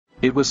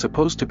It was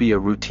supposed to be a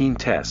routine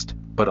test,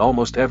 but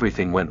almost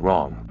everything went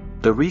wrong.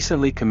 The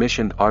recently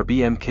commissioned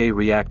RBMK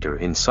reactor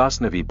in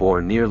Sosnovy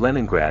Bor near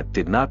Leningrad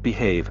did not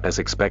behave as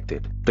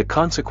expected. The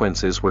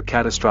consequences were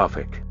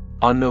catastrophic.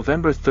 On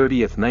November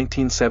 30,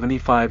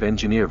 1975,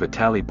 engineer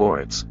Vitaly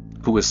Boritz,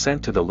 who was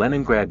sent to the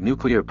Leningrad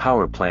nuclear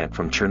power plant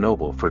from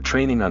Chernobyl for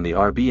training on the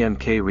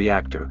RBMK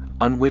reactor,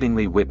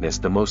 unwittingly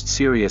witnessed the most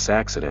serious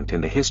accident in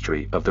the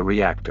history of the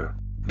reactor.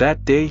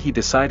 That day he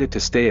decided to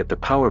stay at the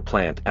power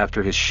plant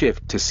after his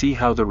shift to see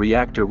how the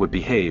reactor would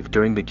behave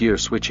during the gear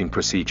switching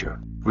procedure.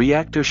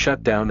 Reactor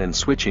shutdown and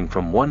switching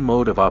from one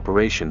mode of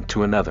operation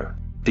to another.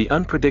 The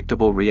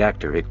unpredictable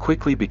reactor. It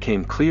quickly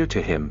became clear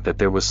to him that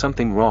there was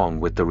something wrong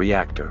with the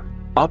reactor.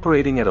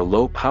 Operating at a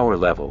low power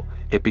level,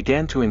 it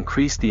began to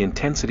increase the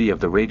intensity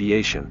of the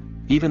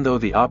radiation, even though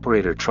the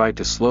operator tried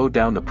to slow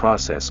down the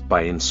process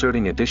by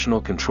inserting additional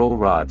control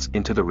rods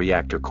into the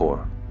reactor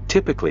core.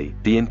 Typically,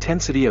 the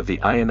intensity of the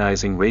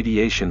ionizing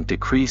radiation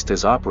decreased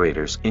as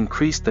operators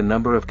increased the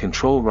number of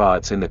control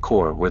rods in the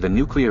core where the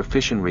nuclear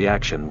fission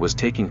reaction was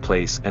taking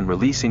place and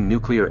releasing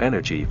nuclear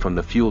energy from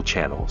the fuel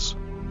channels.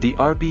 The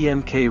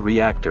RBMK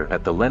reactor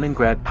at the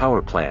Leningrad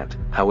power plant,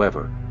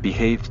 however,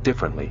 behaved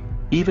differently.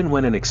 Even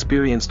when an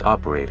experienced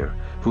operator,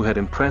 who had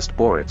impressed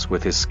Boritz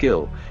with his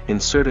skill,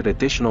 inserted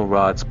additional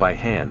rods by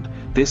hand,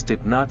 this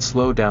did not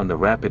slow down the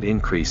rapid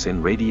increase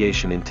in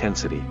radiation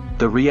intensity.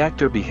 The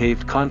reactor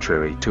behaved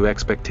contrary to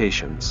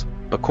expectations.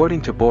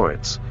 According to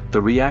Boritz,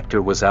 the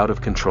reactor was out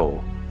of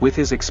control. With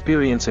his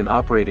experience in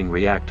operating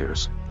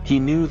reactors, he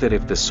knew that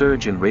if the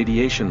surge in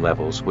radiation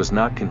levels was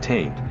not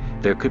contained,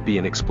 there could be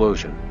an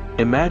explosion.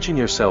 Imagine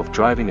yourself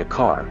driving a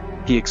car,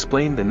 he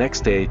explained the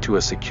next day to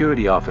a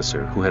security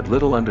officer who had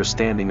little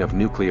understanding of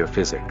nuclear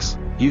physics.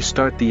 You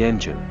start the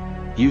engine.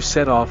 You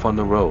set off on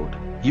the road.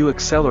 You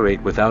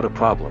accelerate without a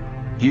problem.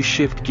 You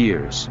shift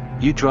gears.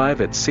 You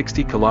drive at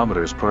 60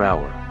 kilometers per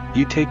hour.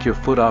 You take your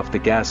foot off the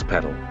gas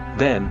pedal.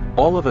 Then,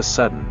 all of a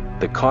sudden,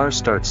 the car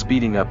starts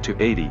speeding up to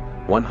 80,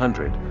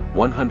 100,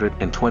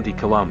 120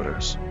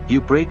 kilometers. You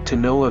brake to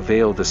no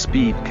avail. The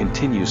speed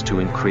continues to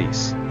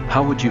increase.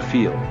 How would you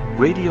feel?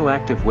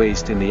 Radioactive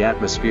waste in the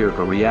atmosphere of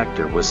a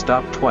reactor was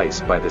stopped twice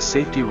by the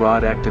safety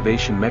rod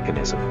activation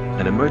mechanism,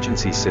 an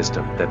emergency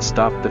system that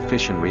stopped the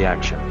fission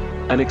reaction.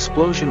 An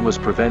explosion was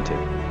prevented,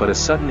 but a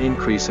sudden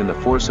increase in the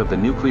force of the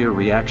nuclear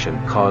reaction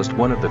caused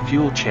one of the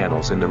fuel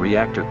channels in the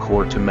reactor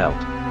core to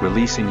melt,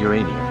 releasing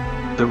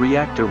uranium. The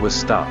reactor was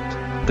stopped.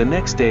 The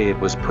next day it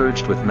was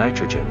purged with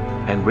nitrogen,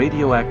 and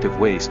radioactive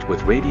waste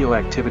with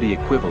radioactivity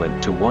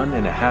equivalent to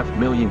 1.5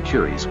 million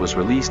curies was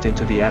released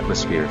into the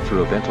atmosphere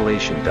through a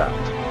ventilation duct.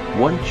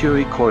 1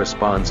 curie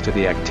corresponds to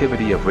the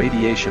activity of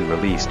radiation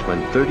released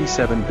when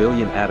 37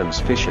 billion atoms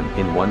fission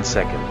in 1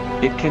 second.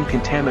 It can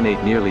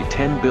contaminate nearly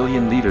 10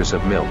 billion liters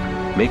of milk,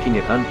 making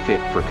it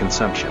unfit for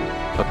consumption.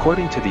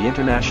 According to the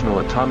International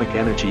Atomic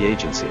Energy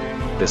Agency,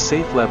 the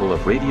safe level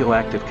of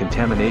radioactive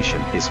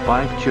contamination is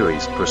 5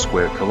 curies per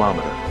square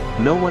kilometer.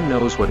 No one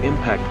knows what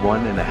impact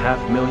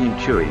 1.5 million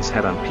curies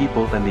had on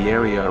people and the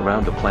area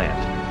around the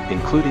plant,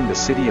 including the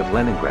city of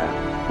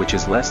Leningrad, which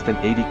is less than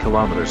 80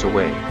 kilometers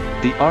away.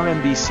 The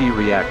RBMK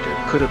reactor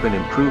could have been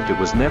improved. It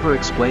was never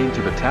explained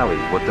to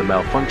Vitaly what the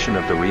malfunction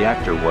of the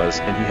reactor was,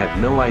 and he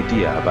had no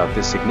idea about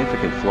this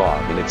significant flaw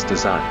in its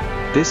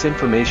design. This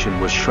information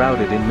was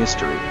shrouded in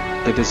mystery.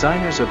 The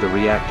designers of the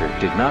reactor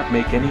did not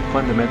make any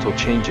fundamental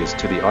changes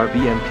to the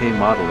RBMK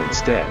model.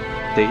 Instead,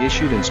 they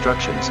issued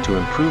instructions to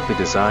improve the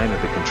design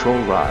of the control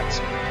rods,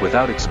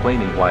 without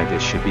explaining why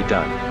this should be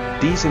done.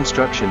 These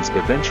instructions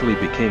eventually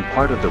became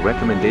part of the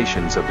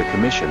recommendations of the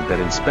commission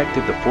that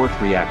inspected the fourth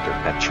reactor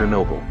at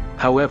Chernobyl.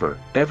 However,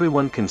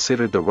 everyone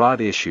considered the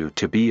rod issue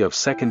to be of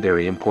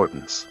secondary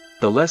importance.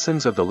 The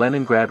lessons of the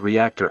Leningrad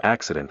reactor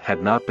accident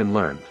had not been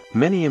learned.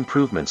 Many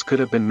improvements could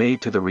have been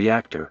made to the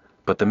reactor,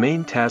 but the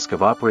main task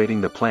of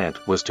operating the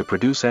plant was to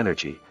produce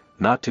energy,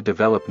 not to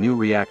develop new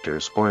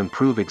reactors or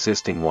improve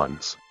existing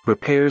ones.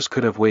 Repairs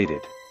could have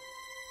waited.